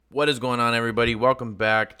What is going on, everybody? Welcome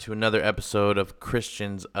back to another episode of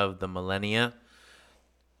Christians of the Millennia.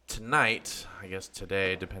 Tonight, I guess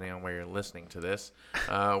today, depending on where you're listening to this,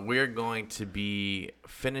 we're going to be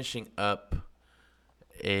finishing up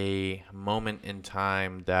a moment in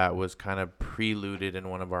time that was kind of preluded in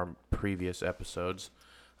one of our previous episodes.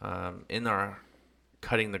 In our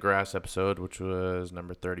Cutting the Grass episode, which was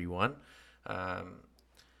number 31,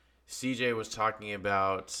 CJ was talking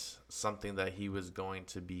about something that he was going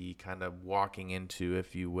to be kind of walking into,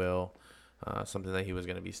 if you will, something that he was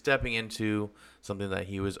going to be stepping into, something that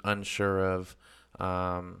he was unsure of.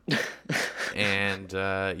 I'm going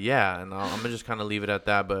to just kind of leave it at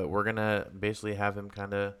that, but we're going to basically have him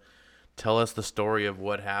kind of tell us the story of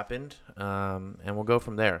what happened, and we'll go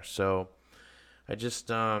from there. So I just,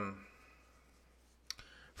 for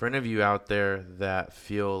any of you out there that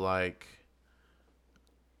feel like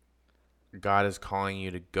God is calling you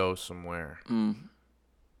to go somewhere,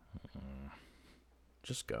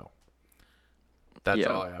 just go. That's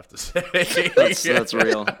all I have to say. That's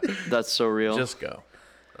real. That's so real. Just go.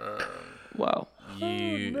 Wow.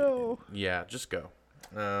 Yeah, just go.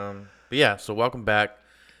 So welcome back.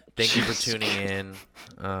 Thank you for tuning in.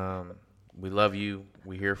 We love you.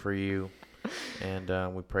 We're here for you.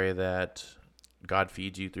 And we pray that God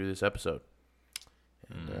feeds you through this episode.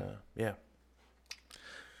 And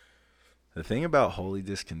The thing about holy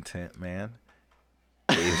discontent, man,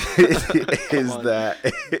 is that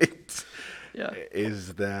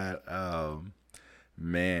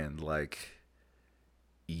man, like,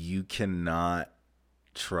 you cannot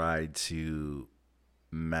try to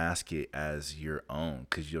mask it as your own,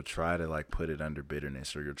 because you'll try to like put it under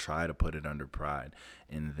bitterness, or you'll try to put it under pride,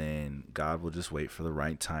 and then God will just wait for the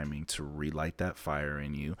right timing to relight that fire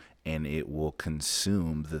in you, and it will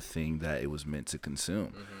consume the thing that it was meant to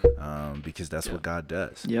consume, because that's what God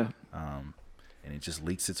does. And it just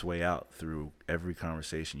leaks its way out through every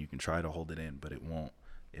conversation. You can try to hold it in, but it won't.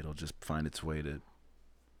 It'll just find its way to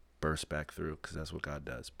burst back through, because that's what God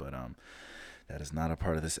does. But that is not a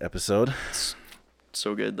part of this episode.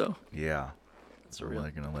 So good, though. Yeah. So we're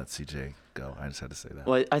going to let CJ go. I just had to say that.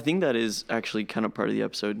 Well, I think that is actually kind of part of the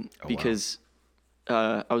episode, because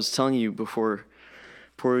I was telling you before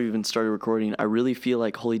we even started recording, I really feel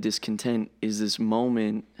like holy discontent is this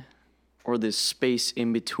moment or this space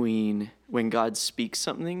in between when God speaks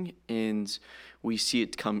something and we see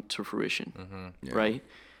it come to fruition, right?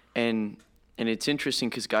 And it's interesting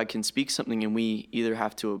because God can speak something and we either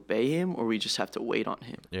have to obey him or we just have to wait on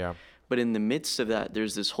him. Yeah. But in the midst of that,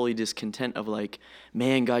 there's this holy discontent of like,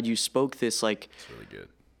 man, God, you spoke this. Like, it's really good.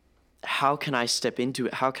 How can I step into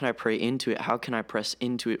it? How can I pray into it? How can I press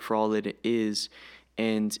into it for all that it is?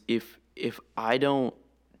 And if I don't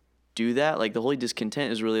do that, like, the holy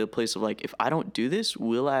discontent is really a place of like, if I don't do this,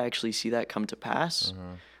 will I actually see that come to pass?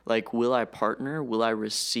 Like, will I partner? Will I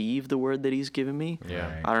receive the word that he's given me?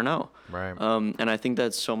 Yeah. Right. I don't know. Right. And I think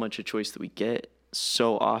that's so much a choice that we get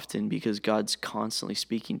so often, because God's constantly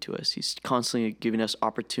speaking to us. He's constantly giving us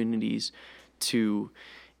opportunities to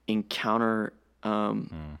encounter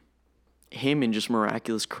him in just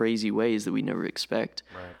miraculous, crazy ways that we never expect.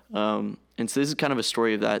 Right. And so this is kind of a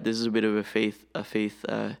story of that. This is a bit of a faith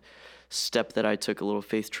step that I took, a little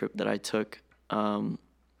faith trip that I took.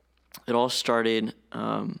 It all started.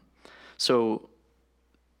 So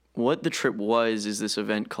what the trip was is this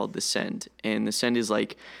event called the Send, and the Send is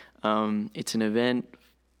like, it's an event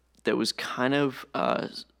that was kind of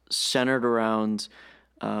centered around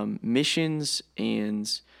missions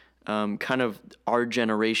and kind of our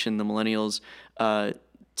generation, the millennials,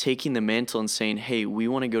 taking the mantle and saying, hey, we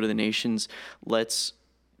want to go to the nations. Let's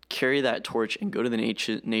carry that torch and go to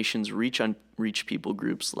the nations, reach people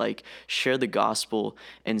groups, like share the gospel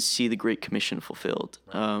and see the Great Commission fulfilled.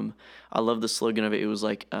 I love the slogan of it. It was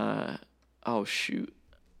like,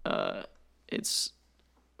 it's,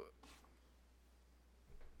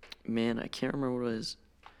 man, I can't remember what it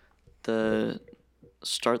was.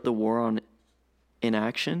 Start the war on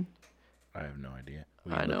inaction. I have no idea.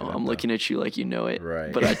 I know. I'm looking at you like you know it.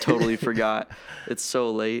 Right. But I totally forgot. It's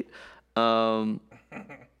so late.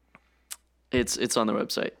 It's on their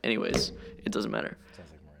website. Anyways, it doesn't matter.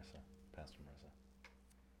 Sounds like Pastor Marissa.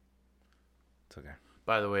 It's okay.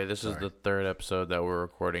 By the way, this is the third episode that we're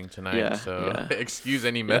recording tonight, Yeah. Excuse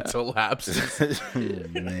any mental lapses.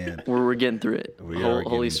 Man. We're getting through it. We are getting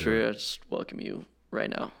Holy through Spirit, it. I just welcome you right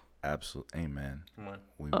now. Absolutely. Amen. Come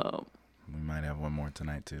on. We might have one more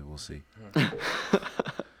tonight too. We'll see.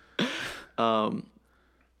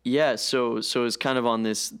 Yeah, so it's kind of on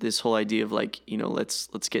this whole idea of like,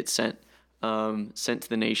 let's get sent to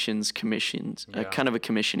the nations, commissions, kind of a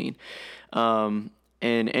commissioning.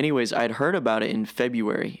 And anyways, I'd heard about it in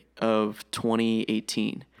February of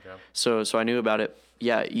 2018. Okay. So I knew about it,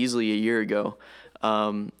 yeah, easily a year ago.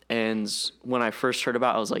 And when I first heard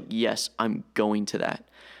about it, I was like, yes, I'm going to that.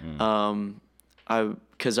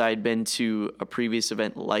 Because I had been to a previous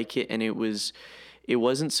event like it, and it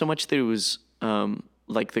wasn't so much that it was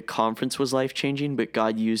like the conference was life changing, but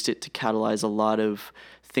God used it to catalyze a lot of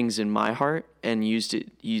things in my heart, and used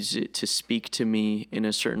it to speak to me in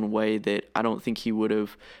a certain way that I don't think He would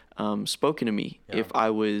have spoken to me if I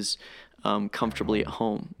was comfortably at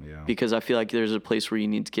home. Yeah. Because I feel like there's a place where you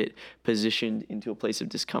need to get positioned into a place of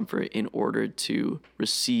discomfort in order to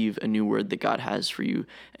receive a new word that God has for you,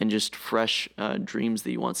 and just fresh dreams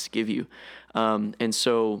that He wants to give you. And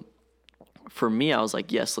so for me, I was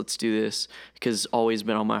like, yes, let's do this, because it's always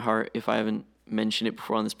been on my heart. If I haven't mentioned it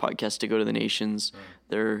before on this podcast, to go to the nations.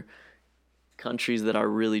 There are countries that I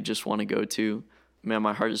really just want to go to. Man,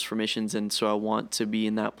 my heart is for missions, and so I want to be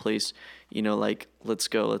in that place. Like, let's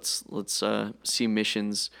go, let's see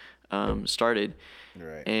missions started.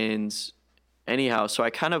 Right. And anyhow, so I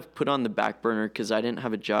kind of put on the back burner because I didn't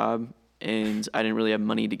have a job and I didn't really have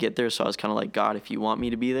money to get there. So I was kind of like, God, if you want me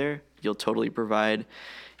to be there, you'll totally provide.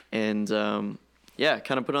 And kind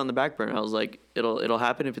of put it on the back burner. I was like, it'll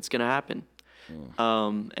happen if it's gonna happen.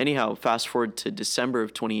 Anyhow, fast forward to December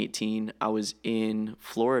of 2018, I was in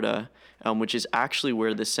Florida, which is actually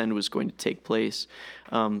where the send was going to take place.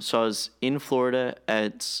 So I was in Florida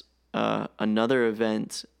at another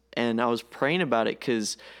event, and I was praying about it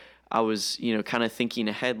because I was, kind of thinking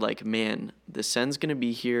ahead, like, man, the send's going to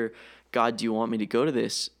be here. God, do you want me to go to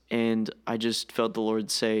this? And I just felt the Lord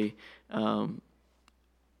say,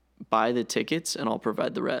 buy the tickets and I'll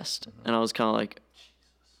provide the rest. And I was kind of like,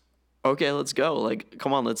 okay, let's go. Like,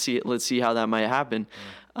 come on, let's see how that might happen.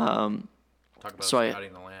 Talk about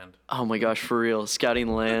scouting the land. Oh my gosh, for real. Scouting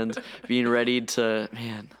the land, being ready to,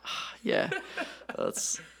 yeah,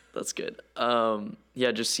 that's good.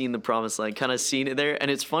 Just seeing the promised land, kind of seeing it there. And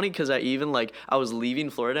it's funny because I even I was leaving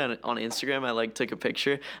Florida, and on Instagram, I took a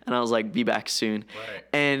picture and I was like, be back soon. Right.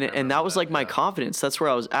 And that was my confidence. That's where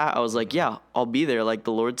I was at. I was like, yeah, I'll be there. Like,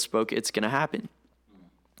 the Lord spoke, it's going to happen.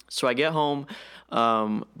 So I get home.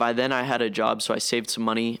 By then I had a job, so I saved some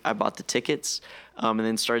money. I bought the tickets, and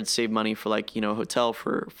then started to save money for hotel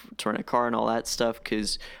for to rent a car and all that stuff,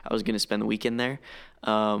 because I was going to spend the weekend there.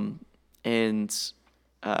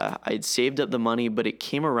 I'd saved up the money, but it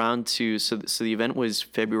came around to, so the event was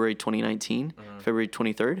February 2019, February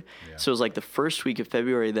 23rd. Yeah. So it was the first week of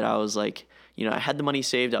February that I was I had the money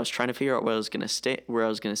saved. I was trying to figure out where I was going to stay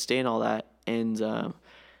and all that. And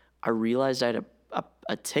I realized I had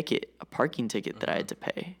a parking ticket that I had to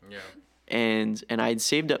pay. Yeah. And I had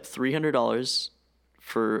saved up $300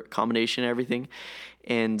 for accommodation and everything.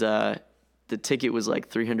 And the ticket was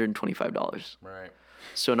 $325. Right.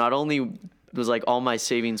 So not only was all my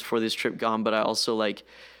savings for this trip gone, but I also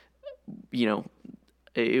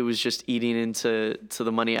it was just eating into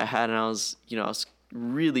the money I had. And I was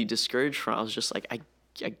really discouraged from it. I was just I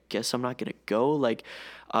guess I'm not going to go.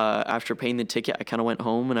 After paying the ticket, I kind of went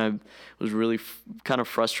home and I was really kind of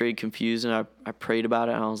frustrated, confused, and I prayed about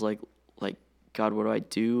it, and I was like, God, what do I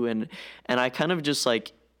do? And I kind of just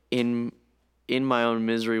in my own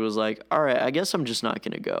misery was like, all right, I guess I'm just not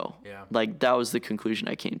going to go. Yeah. That was the conclusion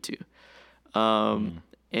I came to.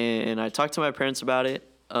 And I talked to my parents about it.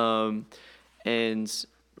 And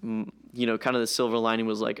kind of the silver lining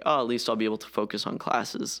was at least I'll be able to focus on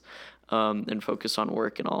classes, and focus on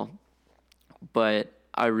work and all. But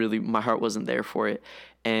my heart wasn't there for it.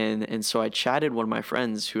 And so I chatted one of my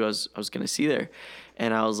friends who I was going to see there.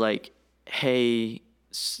 And I was like, hey,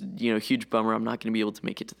 huge bummer, I'm not going to be able to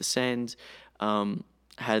make it to the send.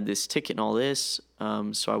 Had this ticket and all this,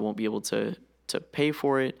 so I won't be able to pay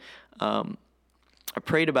for it. I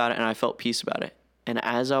prayed about it and I felt peace about it. And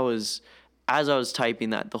as I was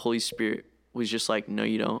typing that, the Holy Spirit was just like, no,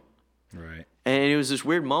 you don't. Right. And it was this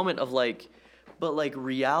weird moment of but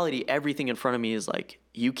reality, everything in front of me is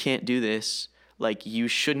you can't do this. You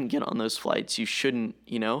shouldn't get on those flights. You shouldn't,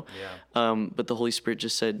 Yeah. But the Holy Spirit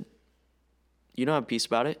just said, you don't have peace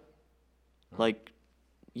about it.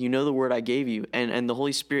 The word I gave you. And the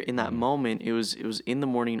Holy Spirit in that moment, it was in the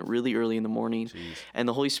morning, really early in the morning. Jeez. And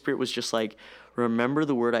the Holy Spirit was just remember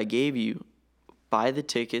the word I gave you, buy the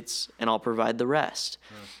tickets, and I'll provide the rest.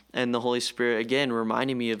 And the Holy Spirit, again,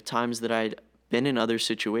 reminded me of times that I'd been in other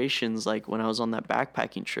situations, when I was on that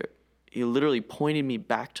backpacking trip. He literally pointed me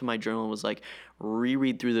back to my journal and was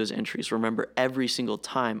reread through those entries. Remember, every single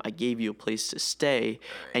time I gave you a place to stay,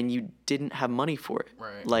 and you didn't have money for it.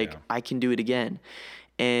 Right. I can do it again.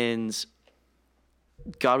 And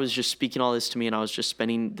God was just speaking all this to me, and I was just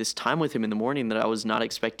spending this time with him in the morning that I was not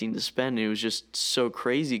expecting to spend. And it was just so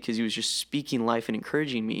crazy because he was just speaking life and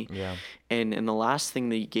encouraging me. Yeah. And the last thing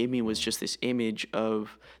that he gave me was just this image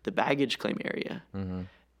of the baggage claim area,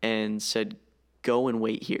 and said, "Go and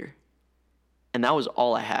wait here." And that was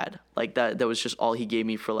all I had. Like that was just all he gave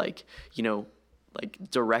me for, like, you know, like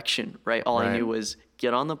direction, right? All I Right. knew was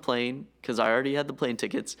get on the plane, because I already had the plane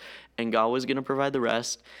tickets, and God was going to provide the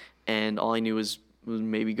rest. And all I knew was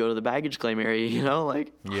maybe go to the baggage claim area, you know,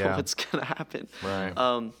 like Yeah. what's going to happen.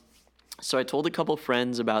 Right. So I told a couple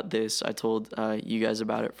friends about this. I told you guys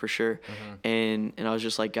about it for sure. And I was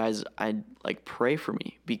just like, guys, I'd like pray for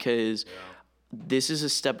me, because this is a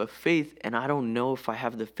step of faith, and I don't know if I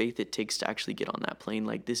have the faith it takes to actually get on that plane.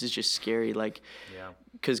 Like, this is just scary. Like, Yeah.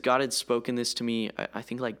 because God had spoken this to me, I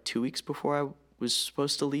think like 2 weeks before I was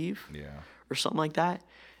supposed to leave, or something like that.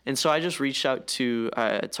 And so I just reached out to,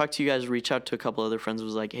 talked to you guys, reached out to a couple other friends,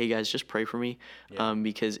 was like, hey guys, just pray for me.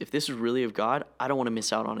 Because if this is really of God, I don't want to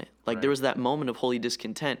miss out on it. Like, there was that moment of holy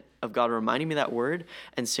discontent of God reminding me that word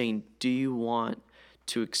and saying, do you want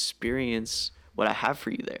to experience what I have for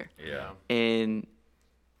you there? Yeah. And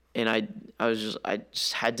I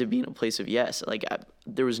just had to be in a place of yes. Like,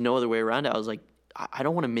 there was no other way around it. I was like, I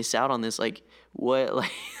don't want to miss out on this. Like, what?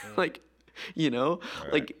 Like, like, you know,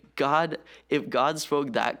 like God, if God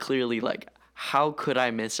spoke that clearly, like, how could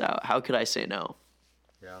I miss out? How could I say no?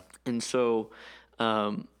 Yeah. And so,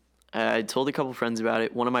 I told a couple friends about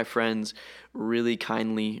it. One of my friends really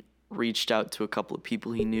kindly reached out to a couple of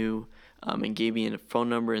people he knew, and gave me a phone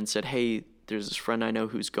number and said, hey, there's this friend I know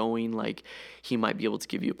who's going, like, he might be able to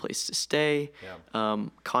give you a place to stay.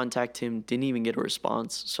 Contact him. Didn't even get a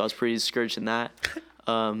response, so I was pretty discouraged in that.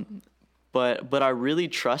 But I really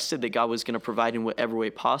trusted that God was going to provide in whatever way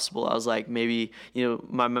possible. I was like, maybe, you know,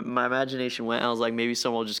 my imagination went, I was like, maybe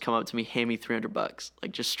someone will just come up to me, hand me $300,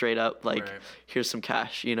 like, just straight up, like, Right. here's some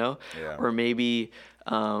cash, you know? Yeah. Or maybe,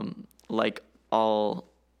 like,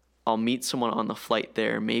 I'll meet someone on the flight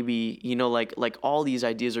there. Maybe, you know, like all these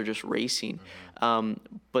ideas are just racing.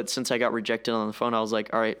 But since I got rejected on the phone, I was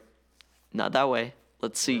like, all right, not that way.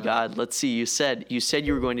 Let's see, God. Let's see. You said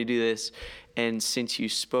you were going to do this. And since you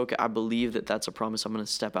spoke, I believe that that's a promise. I'm going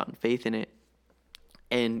to step out in faith in it.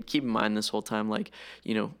 And keep in mind this whole time, like,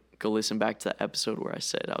 you know, go listen back to that episode where I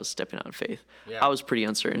said I was stepping out in faith. Yeah. I was pretty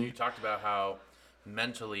uncertain. You talked about how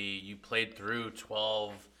mentally you played through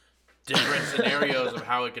 12 different scenarios of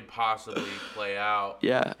how it could possibly play out.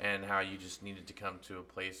 Yeah. And how you just needed to come to a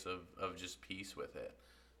place of just peace with it.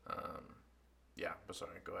 Yeah, but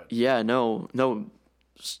sorry, go ahead. Yeah, no,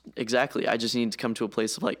 exactly. I just need to come to a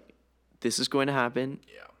place of, like, this is going to happen.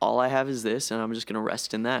 Yeah. All I have is this, and I'm just going to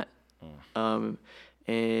rest in that.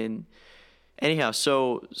 And anyhow,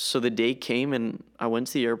 so the day came, and I went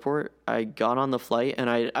to the airport. I got on the flight, and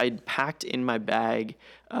I packed in my bag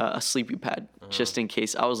a sleeping pad just in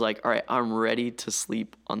case. I was like, all right, I'm ready to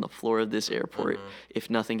sleep on the floor of this airport if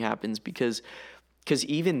nothing happens, because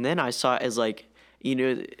even then I saw it as, like, you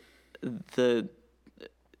know, the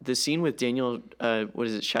scene with Daniel, what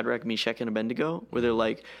is it, Shadrach, Meshach, and Abednego, where they're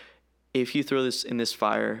like, if you throw this in this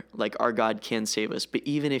fire, like, our God can save us, but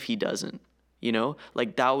even if he doesn't, you know,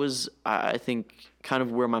 like, that was, I think, kind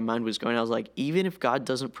of where my mind was going. I was like, even if God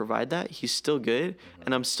doesn't provide that, he's still good,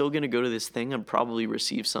 and I'm still going to go to this thing and probably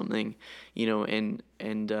receive something, you know, and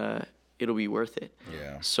it'll be worth it.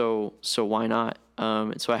 Yeah. So why not?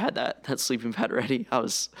 And so I had that sleeping pad ready. I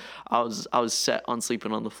was set on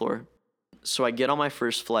sleeping on the floor. So I get on my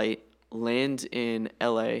first flight, land in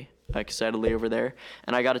LA, because I had a layover there,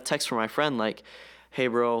 and I got a text from my friend like, hey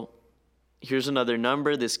bro, here's another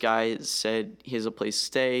number. This guy said he has a place to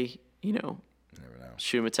stay, you know, Never know.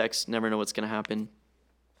 shoot him a text, never know what's going to happen.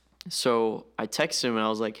 So I texted him and I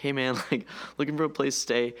was like, hey man, like, looking for a place to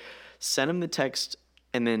stay. Sent him the text,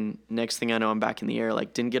 and then next thing I know, I'm back in the air.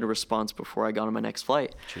 Like, didn't get a response before I got on my next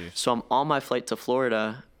flight. Jeez. So I'm on my flight to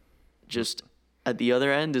Florida. Just at the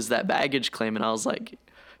other end is that baggage claim, and I was like,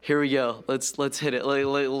 here we go. Let's hit it.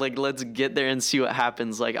 Like let's get there and see what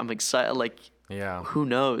happens. Like, I'm excited. Like, Yeah. who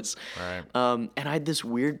knows? Right. And I had this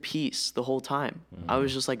weird peace the whole time. I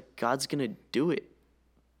was just like, God's gonna do it,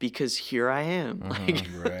 because here I am. Like,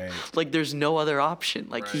 Right. like, there's no other option.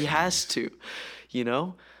 Like, he Right. has to, you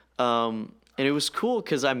know? And it was cool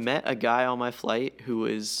because I met a guy on my flight who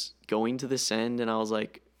was going to this end, and I was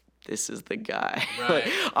like, this is the guy. Right.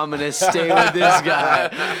 Like, I'm gonna stay with this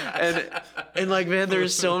guy. And like, man,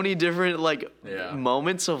 there's so many different, like, Yeah.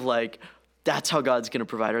 moments of, like, that's how God's gonna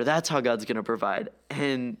provide, or that's how God's gonna provide.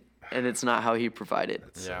 And it's not how he provided.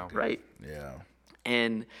 Yeah. Right. Yeah.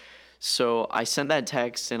 And So I sent that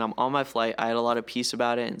text, and I'm on my flight. I had a lot of peace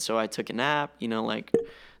about it, and so I took a nap. Like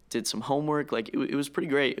did some homework. Like it was pretty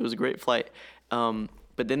great. It was a great flight.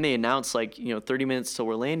 But then they announced 30 minutes till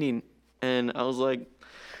we're landing, and I was like,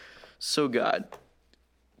 so God,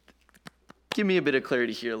 give me a bit of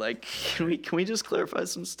clarity here. Like, can we just clarify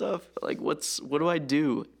some stuff? Like, what do I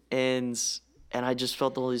do? And I just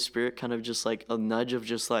felt the Holy Spirit kind of just like a nudge of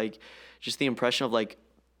just the impression of like,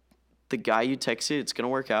 the guy you texted, it's gonna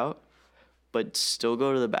work out, but still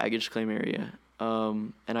go to the baggage claim area.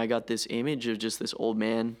 And I got this image of just this old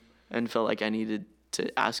man, and felt like I needed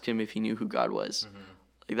to ask him if he knew who God was.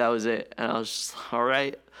 Like that was it. And I was just, all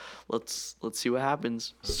right, let's see what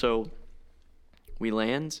happens. So we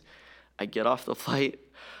land. I get off the flight.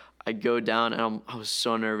 I go down, and I was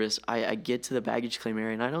so nervous. I get to the baggage claim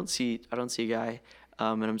area, and I don't see a guy.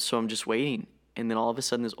 And I'm just waiting. And then all of a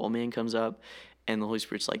sudden, this old man comes up, and the Holy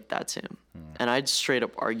Spirit's like, "That's him." And I'd straight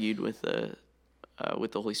up argued with the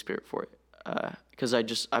Holy Spirit for it, because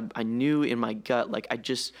I knew in my gut, like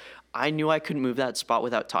I knew I couldn't move that spot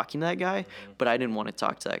without talking to that guy, but I didn't want to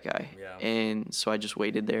talk to that guy. Yeah. And so I just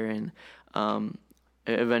waited there, and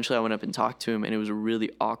eventually I went up and talked to him, and it was a really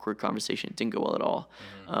awkward conversation. It didn't go well at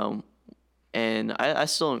all. And I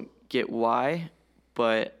still don't get why,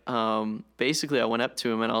 but basically I went up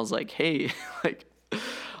to him, and I was like, "Hey, like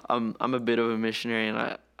I'm a bit of a missionary, and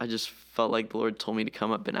I just felt like the Lord told me to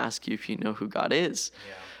come up and ask you if you know who God is."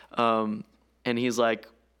 And he's like,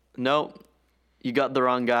 "No, you got the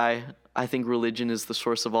wrong guy. I think religion is the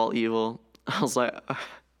source of all evil." I was like,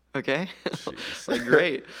 "Okay." Like,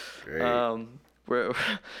 great. Where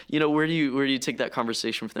do you take that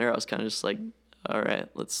conversation from there? I was kind of just like, all right,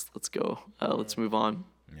 let's go. Let's move on.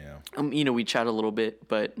 Yeah. We chatted a little bit,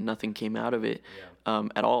 but nothing came out of it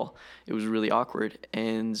at all. It was really awkward,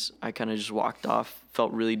 and I kind of just walked off,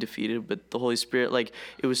 felt really defeated. But the Holy Spirit, like,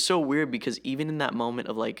 it was so weird, because even in that moment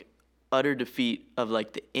of like utter defeat of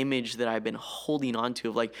like the image that I've been holding on to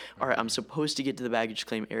of like, all right, I'm supposed to get to the baggage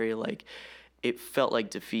claim area, like it felt like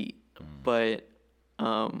defeat. But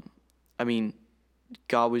I mean,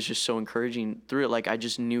 God was just so encouraging through it. Like I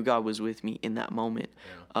just knew God was with me in that moment.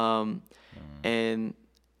 And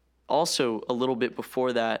also a little bit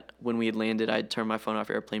before that, when we had landed, I had turned my phone off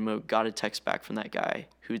airplane mode, got a text back from that guy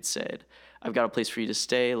who'd said, "I've got a place for you to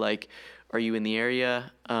stay. Like, are you in the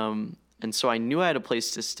area?" And so I knew I had a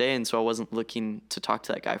place to stay, and so I wasn't looking to talk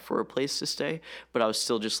to that guy for a place to stay, but I was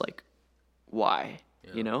still just like, why?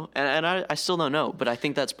 And I still don't know, but I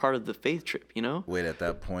think that's part of the faith trip, Wait, at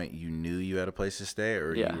that point, you knew you had a place to stay,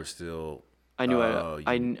 or Yeah. you were still? I knew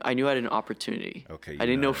I knew I had an opportunity. Okay. I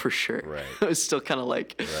didn't know for sure. Right. I was still kind of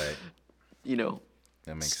like, Right.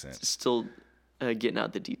 That makes sense. Still getting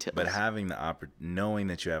out the details. But having knowing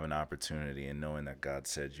that you have an opportunity, and knowing that God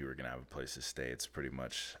said you were gonna have a place to stay, it's pretty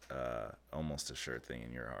much almost a sure thing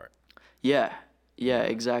in your heart. Yeah,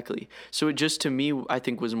 exactly. So it just, to me, I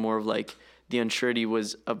think was more of like the unsurety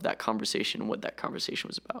was of that conversation and what that conversation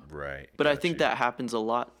was about. Right. But I think that happens a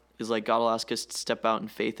lot, is like God will ask us to step out in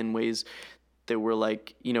faith in ways that we're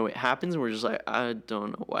like, it happens, and we're just like, I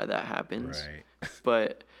don't know why that happens. Right.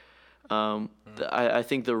 But I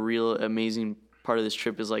think the real amazing part of this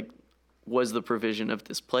trip is like, was the provision of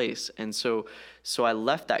this place. And so I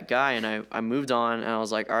left that guy, and I moved on, and I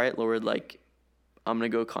was like, all right, Lord, like, I'm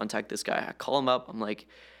going to go contact this guy. I call him up. I'm like,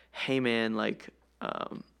 "Hey man, like,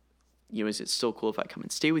 is it still cool if I come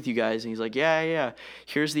and stay with you guys?" And he's like, yeah.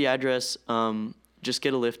 Here's the address. Just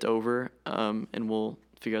get a lift over, and we'll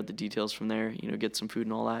figure out the details from there, get some food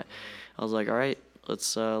and all that. I was like, all right,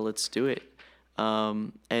 let's do it.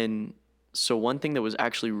 And so one thing that was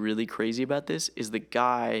actually really crazy about this is the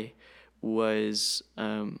guy was,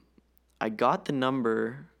 I got the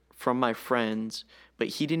number from my friends, but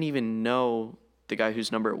he didn't even know the guy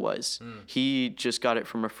whose number it was. He just got it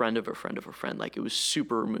from a friend of a friend of a friend. Like, it was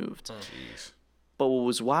super removed. Jeez. But what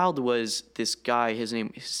was wild was this guy, his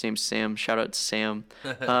name's Sam. Shout out to Sam.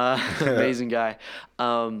 Amazing guy.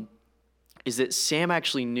 Is that Sam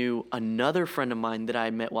actually knew another friend of mine that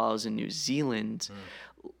I met while I was in New Zealand.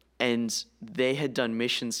 And they had done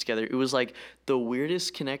missions together. It was like the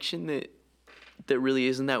weirdest connection that really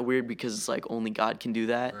isn't that weird, because it's like only God can do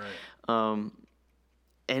that. Right.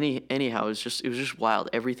 Anyhow, it was just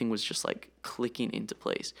wild. Everything was just like clicking into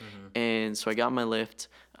place. And so I got my lift,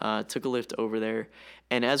 took a lift over there,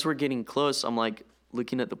 and as we're getting close, I'm like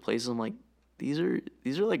looking at the places. I'm like, these are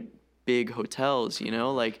like big hotels,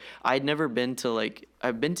 Like, I'd never been to, like,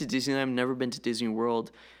 I've been to Disneyland, I've never been to Disney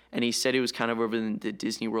World, and he said it was kind of over in the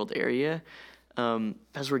Disney World area.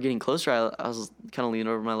 As we're getting closer, I was kind of leaning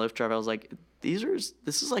over my Lyft driver. I was like, this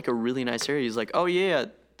is like a really nice area. He's like, oh yeah,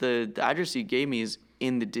 the address you gave me is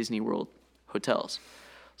in the Disney World hotels.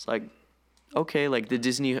 It's like, okay, like the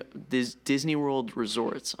Disney World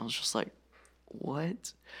resorts. I was just like,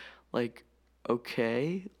 what? Like,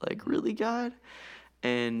 okay, like really, God?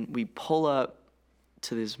 And we pull up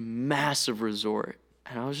to this massive resort,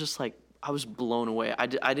 and I was just like, I was blown away. I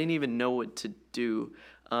didn't even know what to do.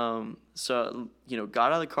 So,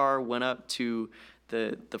 got out of the car, went up to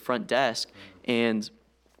the front desk, and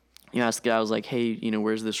asked the guy, I was like, hey,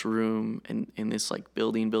 where's this room in this like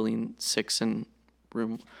building 6 and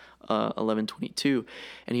room 1122?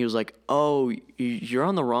 And he was like, oh, you're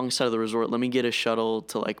on the wrong side of the resort. Let me get a shuttle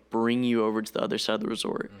to like bring you over to the other side of the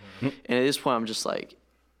resort. And at this point, I'm just like,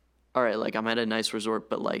 all right, like I'm at a nice resort,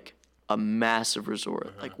 but like a massive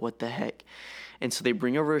resort. Like, what the heck? And so they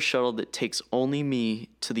bring over a shuttle that takes only me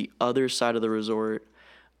to the other side of the resort.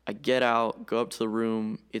 I get out, go up to the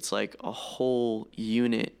room. It's like a whole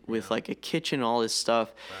unit with like a kitchen, all this stuff.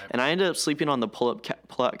 Right. And I ended up sleeping on the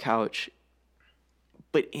pull-out couch,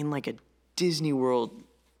 but in like a Disney World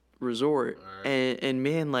resort. Right. And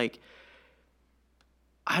man, like,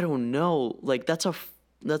 I don't know. Like, that's a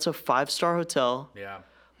 5-star hotel. Yeah.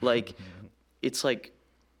 Like, it's like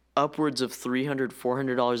upwards of $300,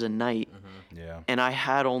 $400 a night. Yeah. And I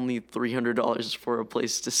had only $300 for a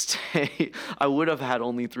place to stay. I would have had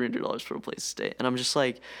only $300 for a place to stay. And I'm just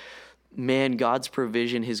like, man, God's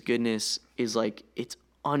provision, his goodness is like, it's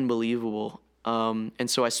unbelievable. And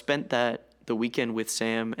so I spent the weekend with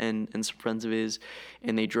Sam and some friends of his,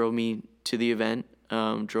 and they drove me to the event,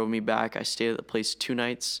 drove me back. I stayed at the place 2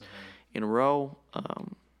 nights in a row,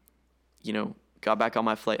 got back on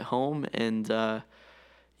my flight home, and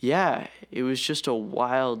yeah, it was just a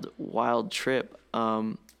wild trip.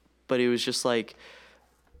 But it was just like,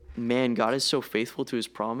 man, God is so faithful to his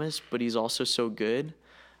promise, but he's also so good.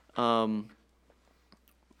 But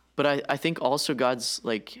I think also God's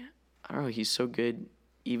like, I don't know, he's so good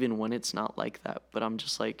even when it's not like that. But I'm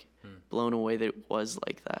just like blown away that it was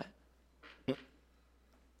like that.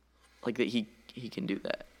 Like that he can do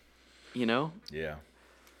that, Yeah.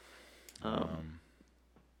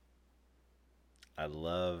 I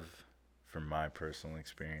love, from my personal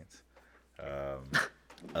experience,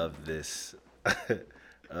 of this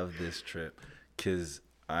trip, because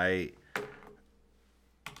I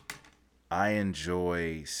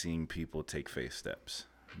enjoy seeing people take faith steps,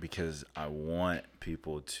 because I want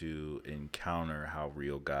people to encounter how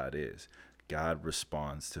real God is. God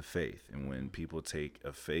responds to faith, and when people take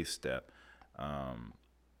a faith step,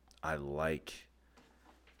 I like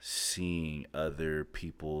seeing other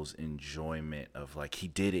people's enjoyment of like, he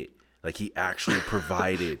did it, like he actually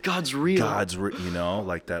provided. God's real,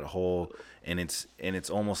 like that whole, and it's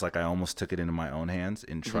almost like I almost took it into my own hands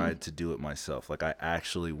and tried to do it myself. Like I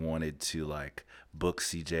actually wanted to like book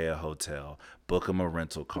CJ a hotel, book him a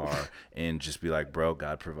rental car, and just be like, bro,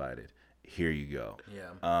 God provided, here you go.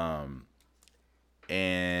 Yeah.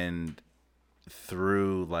 And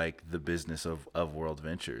through like the business of World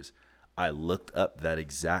Ventures, I looked up that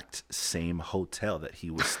exact same hotel that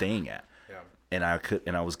he was staying at. Yeah. And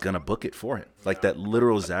I was gonna book it for him. Like that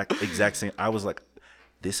literal exact same. I was like,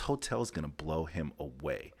 this hotel is gonna blow him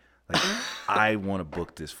away. Like I want to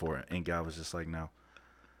book this for him. And God was just like, no,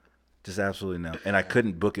 just absolutely no. And I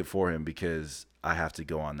couldn't book it for him because I have to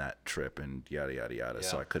go on that trip and yada yada yada. Yeah.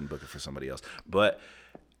 So I couldn't book it for somebody else. But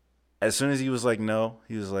as soon as he was like, no,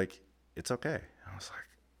 he was like, it's okay. I was like,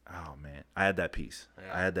 oh man, I had that peace.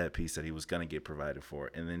 Yeah. I had that peace that he was gonna get provided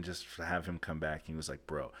for, and then just to have him come back, he was like,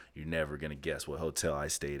 "Bro, you're never gonna guess what hotel I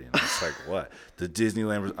stayed in." It's like, what? The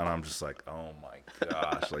Disneyland, and I'm just like, oh my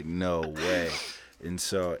gosh, like no way. And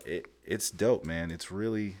so it's dope, man. It's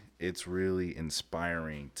really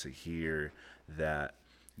inspiring to hear that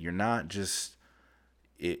you're not just.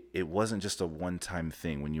 It wasn't just a one-time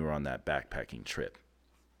thing when you were on that backpacking trip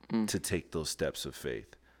to take those steps of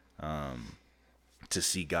faith. To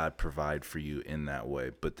see God provide for you in that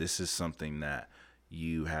way. But this is something that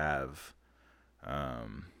you have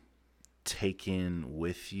taken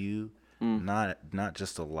with you, not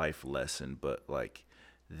just a life lesson, but like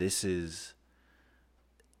this is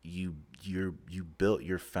you built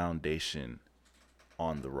your foundation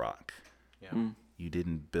on the rock. Yeah. You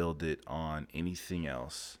didn't build it on anything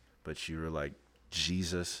else, but you were like,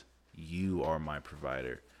 Jesus, you are my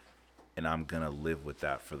provider, and I'm gonna live with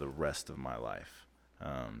that for the rest of my life.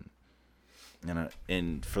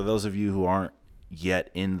 And for those of you who aren't yet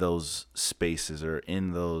in those spaces or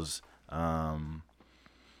in those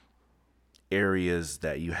areas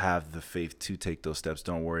that you have the faith to take those steps,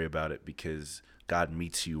 don't worry about it, because God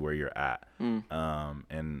meets you where you're at.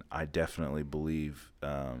 And I definitely believe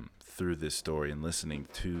through this story and listening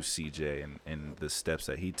to CJ and the steps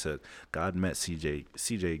that he took, God met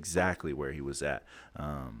CJ exactly where he was at.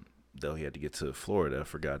 Though he had to get to Florida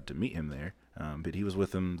for God to meet him there, but he was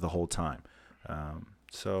with him the whole time.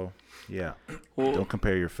 So yeah, don't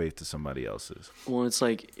compare your faith to somebody else's. Well, it's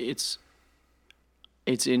like it's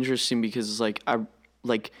interesting because it's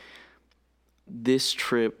like this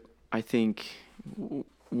trip, I think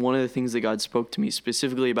one of the things that God spoke to me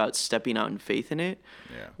specifically about stepping out in faith in it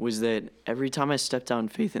was that every time I stepped out in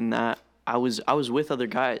faith in that, I was with other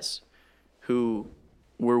guys who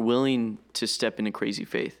were willing to step into crazy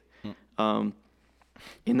faith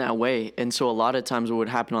in that way. And so a lot of times what would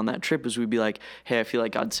happen on that trip is we'd be like, hey, I feel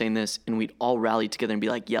like God's saying this, and we'd all rally together and be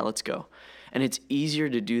like, yeah, let's go. And it's easier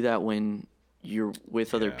to do that when you're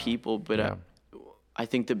with other people, but I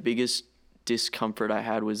think the biggest discomfort I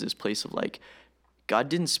had was this place of like, God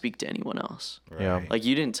didn't speak to anyone else. Right. Like,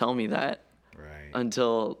 you didn't tell me that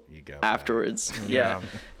until afterwards. Yeah.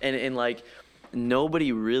 And like,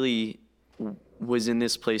 nobody really was in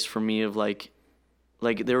this place for me of like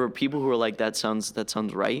there were people who were like, that sounds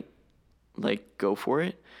right. Like, go for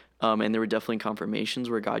it. And there were definitely confirmations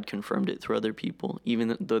where God confirmed it through other people,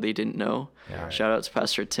 even though they didn't know. Yeah. Shout out to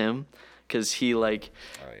Pastor Tim, because he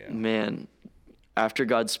man, after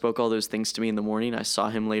God spoke all those things to me in the morning, I saw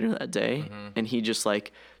him later that day, and he just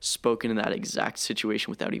like spoke into that exact situation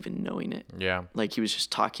without even knowing it. Yeah. Like, he was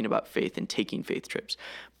just talking about faith and taking faith trips.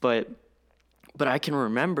 But I can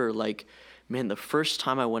remember, like, man, the first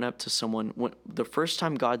time I went up to someone, the first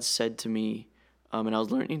time God said to me, and I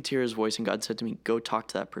was learning to hear his voice, and God said to me, go talk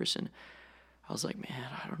to that person. I was like, man,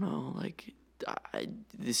 I don't know. Like,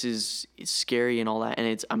 this is scary and all that.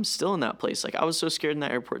 And I'm still in that place. Like, I was so scared in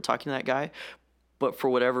that airport talking to that guy. But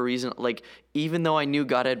for whatever reason, like, even though I knew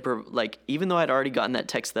God had, even though I'd already gotten that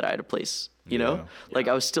text that I had a place, you know, like,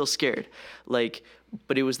 I was still scared. Like,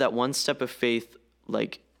 but it was that one step of faith,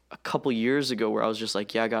 like, a couple years ago where I was just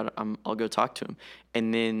like, yeah, God, I'll go talk to him.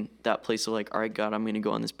 And then that place of like, all right, God, I'm going to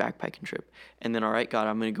go on this backpacking trip. And then, all right, God,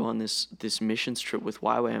 I'm going to go on this missions trip with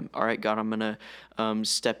YWAM. All right, God, I'm going to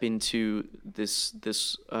step into this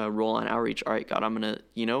role on outreach. All right, God, I'm going to,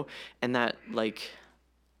 you know, and that, like,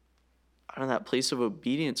 I don't know, that place of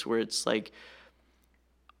obedience where it's like,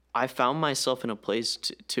 I found myself in a place,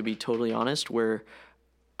 to be totally honest, where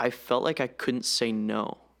I felt like I couldn't say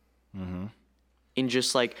no. Mm-hmm. And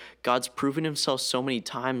just like, God's proven himself so many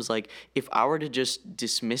times. Like, if I were to just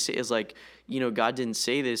dismiss it as like, you know, God didn't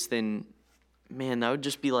say this, then, man, that would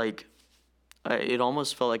just be like, it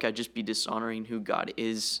almost felt like I'd just be dishonoring who God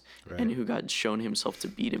is and who God's shown himself to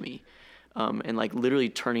be to me. And like, literally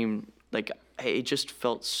turning, like, it just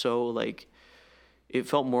felt so like, it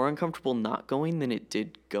felt more uncomfortable not going than it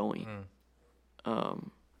did going.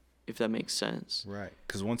 If that makes sense. Right.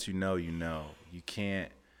 Because once you know, you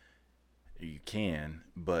can,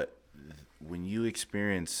 but when you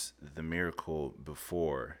experience the miracle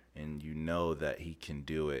before and you know that he can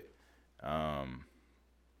do it, the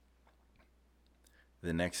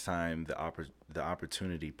next time the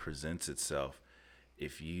opportunity presents itself,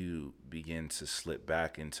 if you begin to slip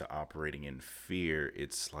back into operating in fear,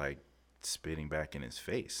 it's like spitting back in his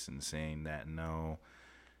face and saying that, no,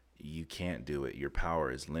 you can't do it. Your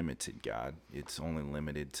power is limited, God. It's only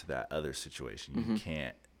limited to that other situation. You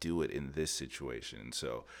can't do it in this situation. And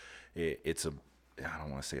so it's I don't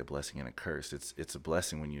want to say a blessing and a curse. It's a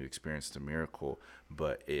blessing when you experience the miracle,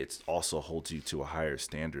 but it also holds you to a higher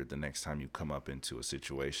standard the next time you come up into a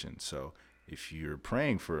situation. So if you're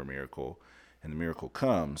praying for a miracle and the miracle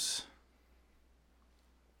comes,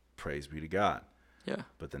 praise be to God. Yeah.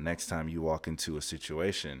 But the next time you walk into a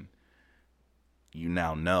situation, you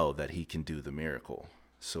now know that he can do the miracle.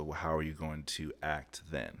 So how are you going to act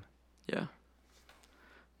then? Yeah.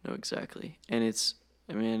 No, exactly. And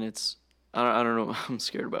I don't know. I'm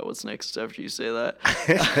scared about what's next after you say that.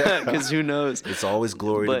 Because who knows? It's always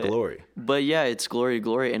glory to glory. But yeah, it's glory to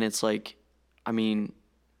glory. And it's like, I mean,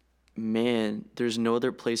 man, there's no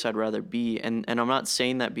other place I'd rather be. And I'm not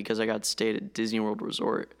saying that because I got stayed at Disney World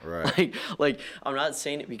Resort. Right. Like I'm not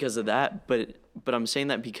saying it because of that, but I'm saying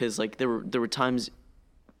that because like there were times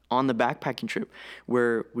on the backpacking trip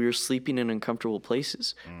where we were sleeping in uncomfortable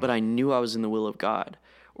places, but I knew I was in the will of God.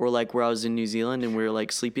 Or like where I was in New Zealand and we were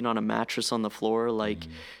like sleeping on a mattress on the floor, like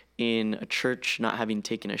in a church, not having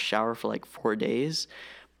taken a shower for like 4 days.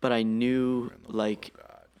 But I knew like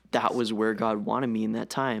that was where God wanted me in that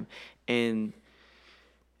time. And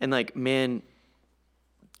like, man,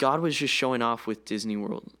 God was just showing off with Disney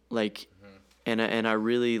World. Like, and I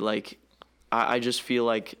really like, I just feel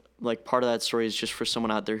like part of that story is just for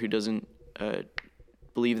someone out there who doesn't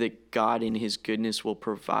believe that God in his goodness will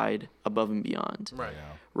provide above and beyond. Right.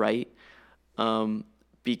 Right?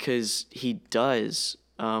 Because he does.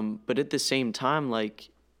 But at the same time, like,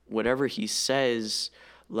 whatever he says,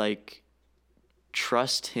 like,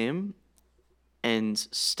 trust him and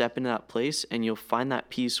step into that place, and you'll find that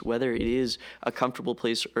peace, whether it is a comfortable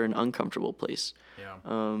place or an uncomfortable place.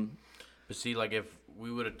 Yeah. But see, like, if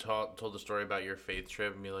we would have told the story about your faith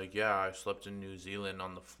trip and be like, yeah, I slept in New Zealand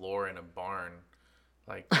on the floor in a barn,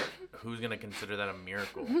 like, who's going to consider that a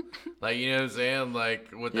miracle? Like, you know what I'm saying?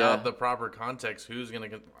 Like, without the proper context, who's going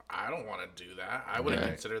to... I don't want to do that. I wouldn't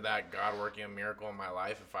consider that God working a miracle in my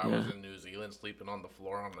life if I was in New Zealand sleeping on the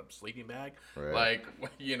floor on a sleeping bag. Right. Like,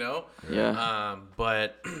 you know? Yeah.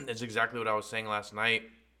 But it's exactly what I was saying last night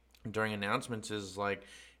during announcements is, like,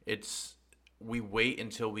 we wait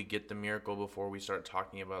until we get the miracle before we start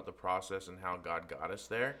talking about the process and how God got us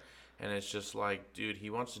there. And it's just like, dude, he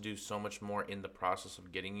wants to do so much more in the process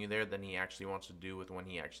of getting you there than he actually wants to do with when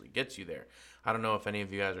he actually gets you there. I don't know if any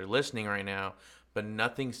of you guys are listening right now, but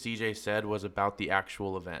nothing CJ said was about the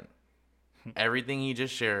actual event. Everything he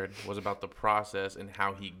just shared was about the process and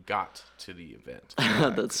how he got to the event.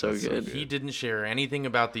 That's so good. He didn't share anything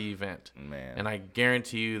about the event. Man. And I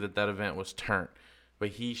guarantee you that event was turned. But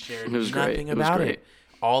he shared was great. nothing It was about great. it.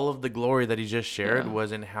 All of the glory that he just shared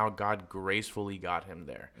was in how God gracefully got him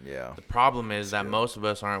there. Yeah. The problem is that most of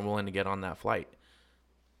us aren't willing to get on that flight.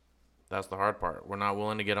 That's the hard part. We're not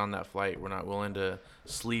willing to get on that flight. We're not willing to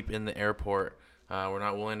sleep in the airport. We're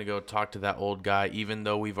not willing to go talk to that old guy, even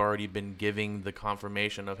though we've already been giving the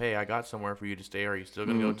confirmation of, hey, I got somewhere for you to stay. Are you still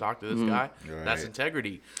going to go talk to this guy? Right. That's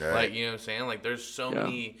integrity. Right. Like, you know what I'm saying? Like, there's so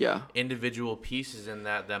many individual pieces in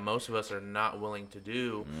that most of us are not willing to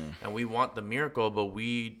do. And we want the miracle, but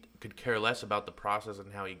we could care less about the process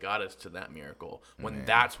and how he got us to that miracle when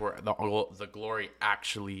that's where the glory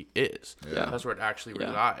actually is. That's where it actually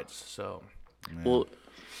resides. So, Well,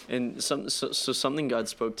 and so something God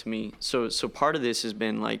spoke to me. So part of this has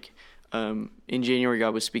been like, in January,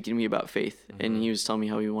 God was speaking to me about faith, and he was telling me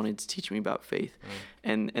how he wanted to teach me about faith.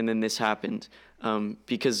 And then this happened,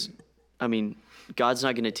 because, I mean, God's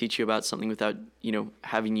not going to teach you about something without,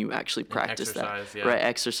 having you actually practice that, right?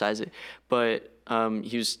 Exercise it. But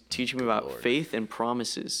he was teaching me about faith and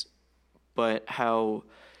promises, but how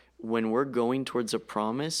when we're going towards a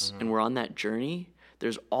promise and we're on that journey,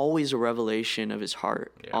 there's always a revelation of his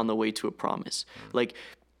heart on the way to a promise. Like,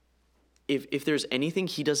 if there's anything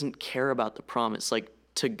he doesn't care about the promise, like,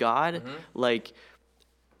 to God, like,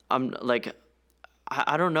 I'm like,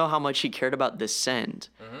 I don't know how much he cared about the send,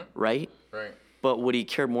 right? right. But what he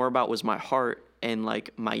cared more about was my heart and, like,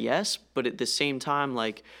 my yes, but at the same time,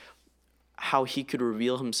 like, how he could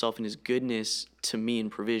reveal himself in his goodness to me in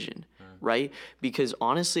provision, right? Because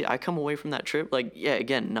honestly, I come away from that trip, like,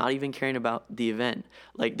 again, not even caring about the event.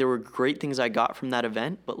 Like, there were great things I got from that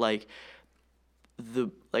event, but like,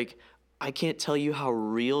 I can't tell you how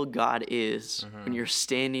real God is when you're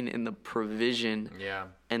standing in the provision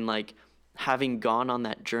and, like, having gone on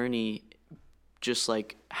that journey, just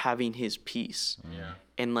like having his peace.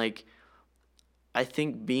 And, like, I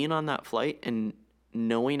think being on that flight and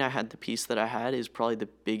knowing I had the peace that I had is probably the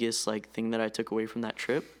biggest, like, thing that I took away from that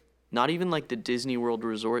trip. Not even like the Disney World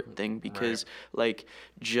Resort thing, because like,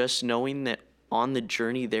 just knowing that on the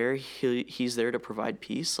journey there, he's there to provide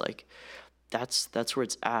peace. Like, that's where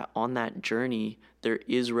it's at. On that journey, there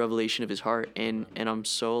is revelation of his heart. And I'm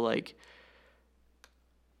so like,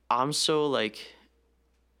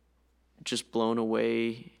 just blown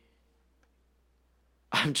away.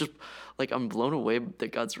 I'm blown away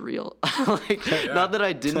that God's real. Like, not that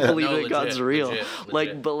I didn't believe that God's real.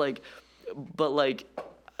 Legit. But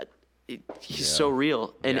he's so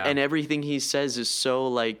real, and everything he says is so,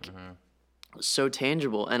 like, so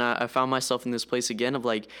tangible. And I found myself in this place again of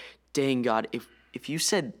like, dang, God, if you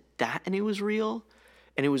said that and it was real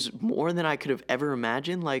and it was more than I could have ever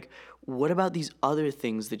imagined, like, what about these other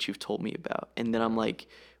things that you've told me about and that I'm, like,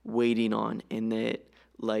 waiting on and that,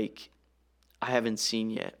 like, I haven't seen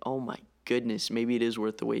yet? Oh my goodness, maybe it is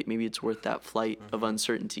worth the wait. Maybe it's worth that flight of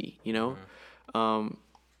uncertainty,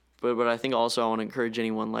 But I think also I want to encourage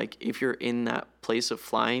anyone, like, if you're in that place of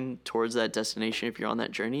flying towards that destination, if you're on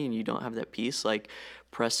that journey and you don't have that peace, like,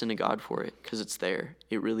 press into God for it, because it's there.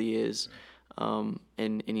 It really is. And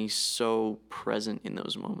he's so present in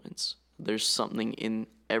those moments. There's something in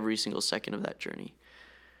every single second of that journey.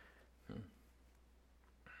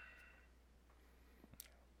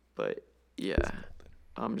 But yeah,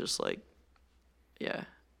 I'm just like,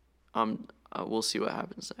 we'll see what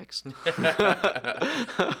happens next.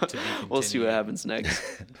 We'll see what happens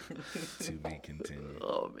next. To be continued.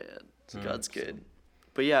 Oh man, God's good.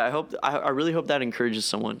 but yeah, I really hope that encourages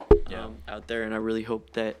someone Yeah. out there, and I really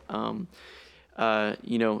hope that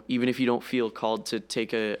you know, even if you don't feel called to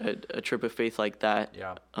take a trip of faith like that,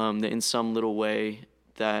 Yeah. that in some little way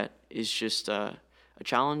that is just a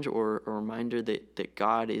challenge or a reminder that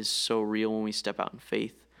God is so real when we step out in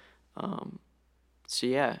faith. So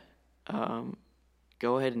yeah,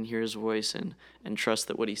 go ahead and hear His voice and trust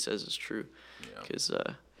that what He says is true, Yeah. because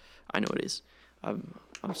I know it is.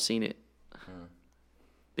 I've seen it.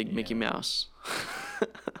 Big Mickey Yeah. Mouse.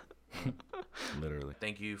 Literally.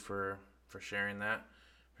 Thank you for sharing that,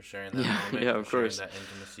 Yeah, moment, yeah, for of sharing course. that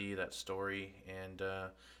intimacy, that story, and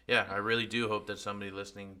yeah, I really do hope that somebody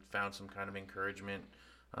listening found some kind of encouragement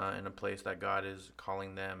in a place that God is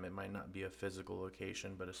calling them. It might not be a physical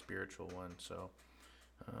location, but a spiritual one. So,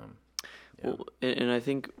 yeah. Well, and I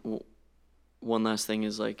think one last thing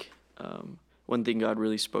is like, one thing God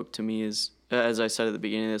really spoke to me is, as I said at the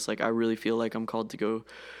beginning, it's like I really feel like I'm called to go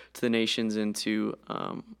to the nations and to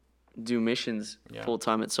do missions Yeah. full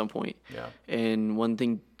time at some point. Yeah. And one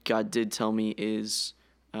thing God did tell me is,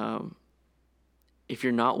 if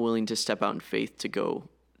you're not willing to step out in faith to go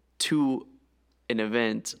to an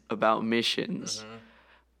event about missions,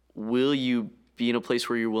 will you be in a place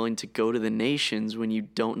where you're willing to go to the nations when you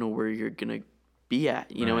don't know where you're going to be at,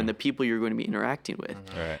 you know, and the people you're going to be interacting with?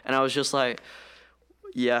 Right. And I was just like,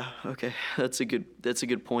 yeah, okay, that's a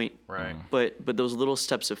good point. Right. But those little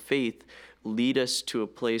steps of faith lead us to a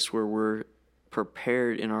place where we're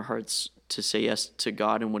prepared in our hearts to say yes to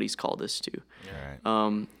God and what He's called us to.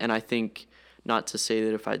 Right. And I think, not to say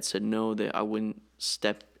that if I'd said no, that I wouldn't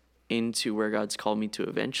step into where God's called me to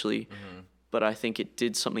eventually, but I think it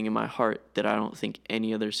did something in my heart that I don't think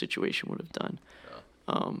any other situation would have done.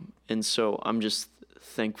 And so I'm just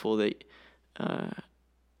thankful that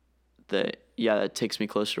that takes me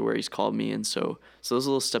closer to where He's called me. And so those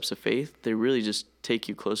little steps of faith, they really just take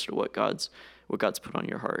you closer to what God's put on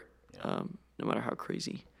your heart, no matter how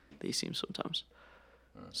crazy they seem sometimes.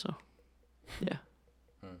 So, yeah.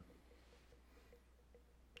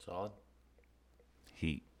 Solid.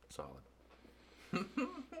 Heat. Solid.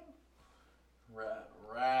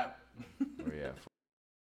 Rap. Where you at?